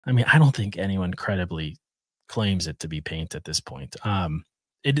I mean, I don't think anyone credibly claims it to be paint at this point.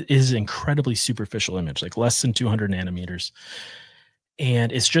 It is incredibly superficial image, like less than 200 nanometers.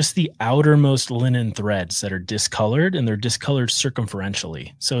 And it's just the outermost linen threads that are discolored, and they're discolored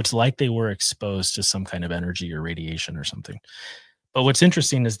circumferentially. So it's like they were exposed to some kind of energy or radiation or something. But what's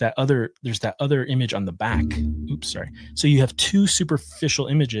interesting is there's that other image on the back. Oops, sorry. So you have two superficial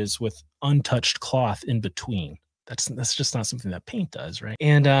images with untouched cloth in between. That's just not something that paint does, right?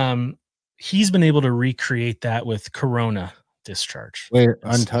 And he's been able to recreate that with corona discharge. Wait,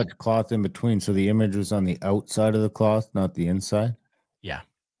 untouched cloth in between. So the image was on the outside of the cloth, not the inside? Yeah.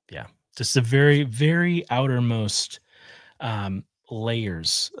 Yeah. Just the very, very outermost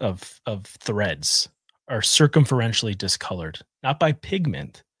layers of threads are circumferentially discolored, not by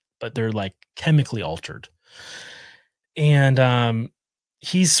pigment, but they're like chemically altered. And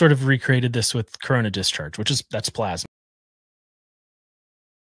he's sort of recreated this with corona discharge, that's plasma.